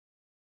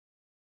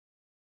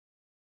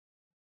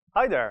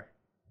Hi there!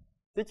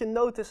 Did you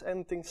notice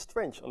anything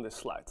strange on this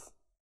slide?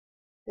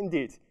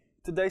 Indeed,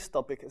 today's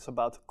topic is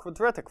about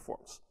quadratic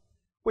forms,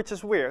 which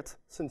is weird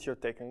since you're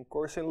taking a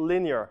course in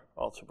linear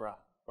algebra,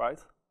 right?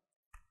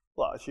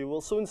 Well, as you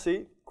will soon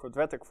see,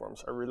 quadratic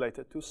forms are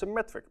related to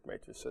symmetric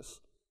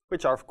matrices,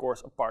 which are of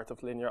course a part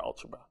of linear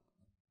algebra.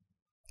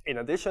 In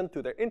addition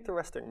to their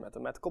interesting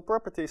mathematical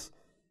properties,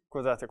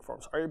 quadratic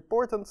forms are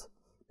important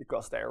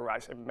because they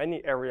arise in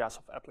many areas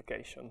of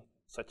application,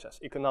 such as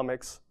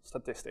economics,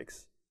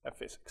 statistics, and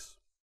physics.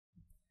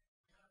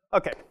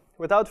 Okay,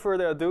 without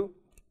further ado,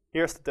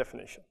 here's the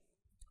definition.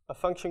 A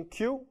function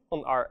q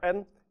on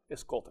Rn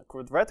is called a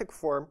quadratic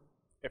form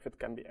if it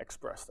can be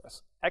expressed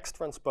as x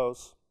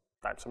transpose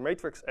times a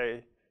matrix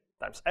A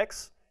times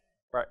x,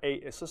 where A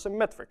is a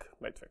symmetric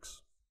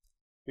matrix.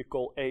 We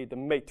call A the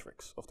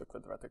matrix of the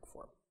quadratic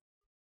form.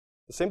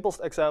 The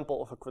simplest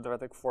example of a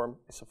quadratic form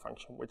is a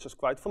function which is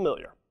quite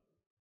familiar.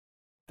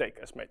 Take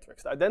as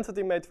matrix the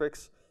identity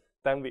matrix,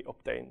 then we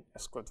obtain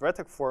as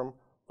quadratic form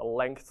the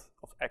length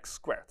of x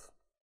squared.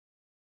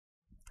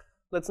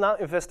 Let's now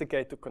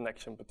investigate the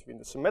connection between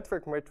the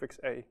symmetric matrix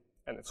A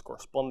and its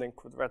corresponding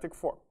quadratic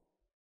form.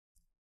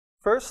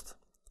 First,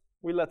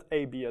 we let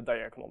A be a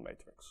diagonal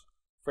matrix,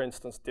 for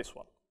instance this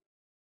one.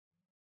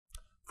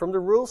 From the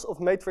rules of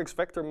matrix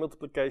vector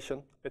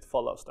multiplication, it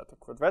follows that the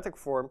quadratic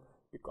form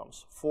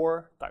becomes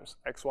 4 times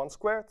x1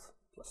 squared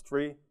plus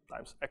 3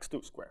 times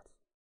x2 squared.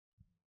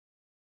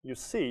 You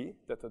see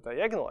that the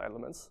diagonal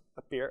elements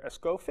appear as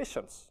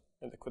coefficients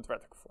in the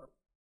quadratic form.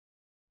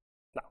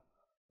 Now,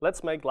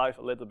 let's make life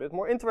a little bit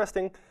more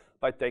interesting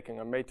by taking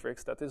a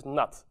matrix that is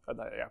not a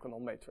diagonal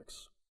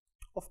matrix.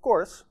 Of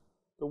course,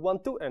 the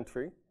 1, 2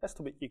 entry has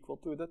to be equal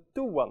to the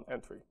 2, 1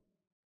 entry,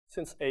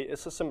 since A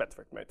is a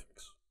symmetric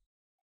matrix.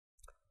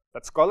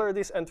 Let's color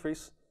these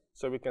entries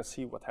so we can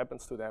see what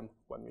happens to them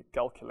when we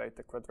calculate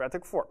the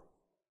quadratic form.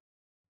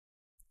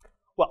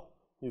 Well,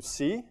 you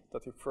see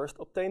that we first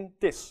obtain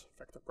this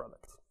vector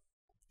product.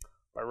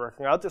 By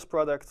working out this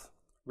product,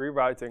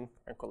 rewriting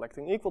and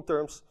collecting equal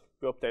terms,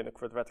 we obtain a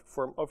quadratic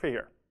form over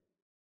here.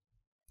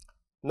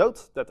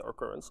 Note that the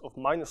occurrence of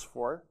minus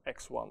 4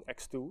 x1,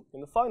 x2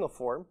 in the final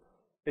form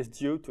is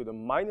due to the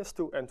minus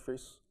 2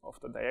 entries of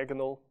the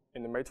diagonal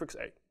in the matrix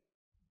A.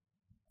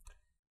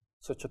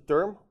 Such a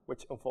term,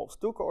 which involves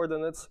two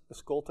coordinates,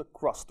 is called a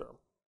cross term.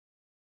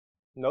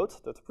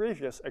 Note that the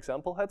previous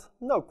example had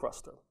no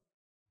cross term.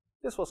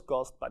 This was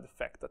caused by the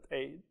fact that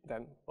A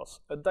then was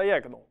a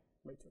diagonal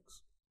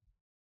matrix.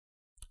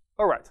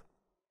 Alright,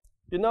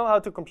 you know how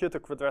to compute a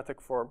quadratic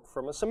form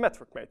from a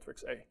symmetric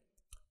matrix A.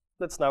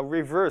 Let's now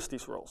reverse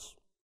these rules.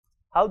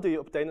 How do you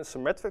obtain a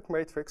symmetric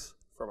matrix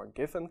from a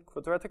given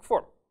quadratic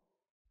form?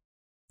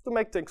 To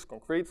make things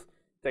concrete,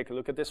 take a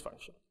look at this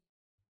function.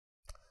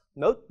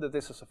 Note that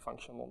this is a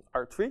function on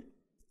R3,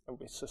 and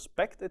we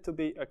suspect it to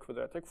be a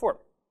quadratic form.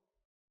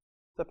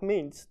 That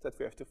means that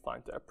we have to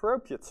find the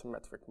appropriate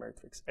symmetric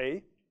matrix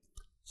A,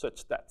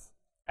 such that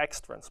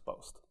x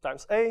transposed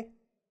times A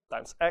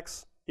times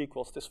x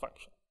equals this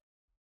function.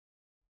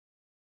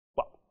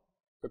 Well,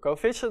 the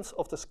coefficients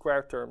of the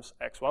square terms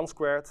x1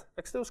 squared,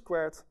 x2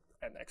 squared,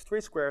 and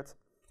x3 squared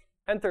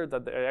enter the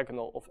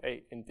diagonal of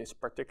A in this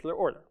particular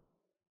order.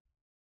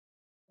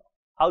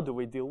 How do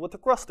we deal with the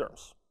cross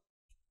terms?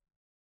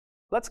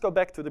 Let's go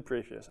back to the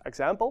previous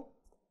example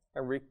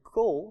and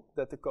recall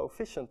that the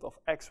coefficient of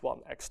x1,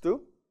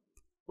 x2,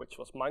 which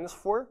was minus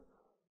 4,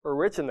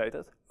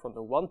 originated from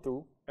the 1,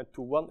 2 and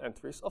 2, 1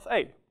 entries of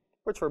A,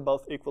 which were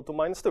both equal to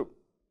minus 2.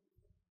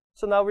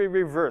 So now we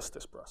reverse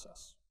this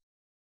process.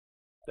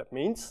 That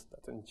means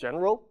that in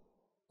general,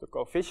 the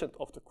coefficient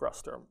of the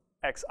cross term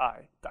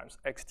xi times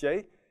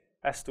xj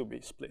has to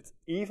be split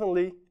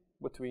evenly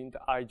between the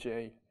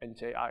ij and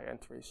ji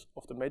entries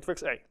of the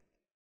matrix A.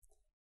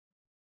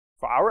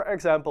 For our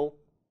example,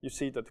 you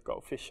see that the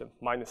coefficient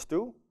minus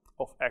 2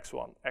 of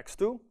x1,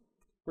 x2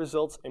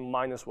 results in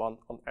minus 1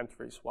 on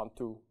entries 1,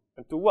 2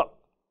 and 2, 1.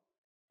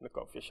 And the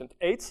coefficient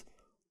 8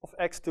 of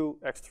x2,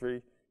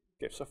 x3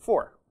 gives a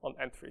 4 on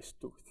entries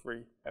 2,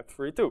 3 and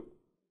 3, 2.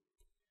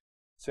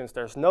 Since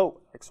there's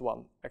no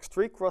x1,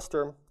 x3 cross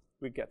term,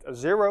 we get a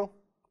 0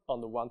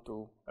 on the 1,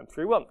 2 and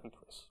 3, 1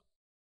 entries.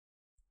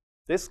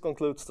 This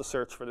concludes the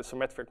search for the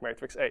symmetric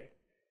matrix A.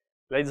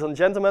 Ladies and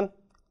gentlemen,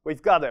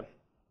 we've got him!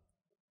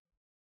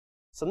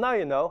 So now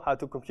you know how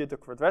to compute a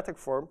quadratic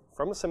form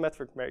from a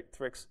symmetric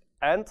matrix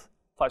and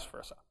vice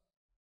versa.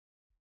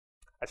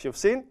 As you've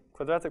seen,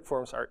 quadratic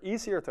forms are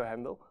easier to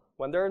handle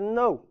when there are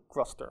no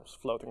cross terms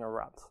floating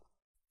around.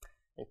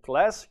 In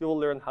class, you will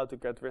learn how to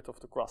get rid of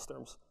the cross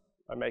terms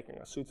by making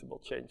a suitable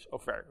change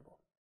of variable.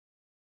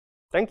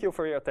 Thank you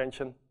for your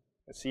attention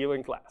and see you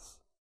in class.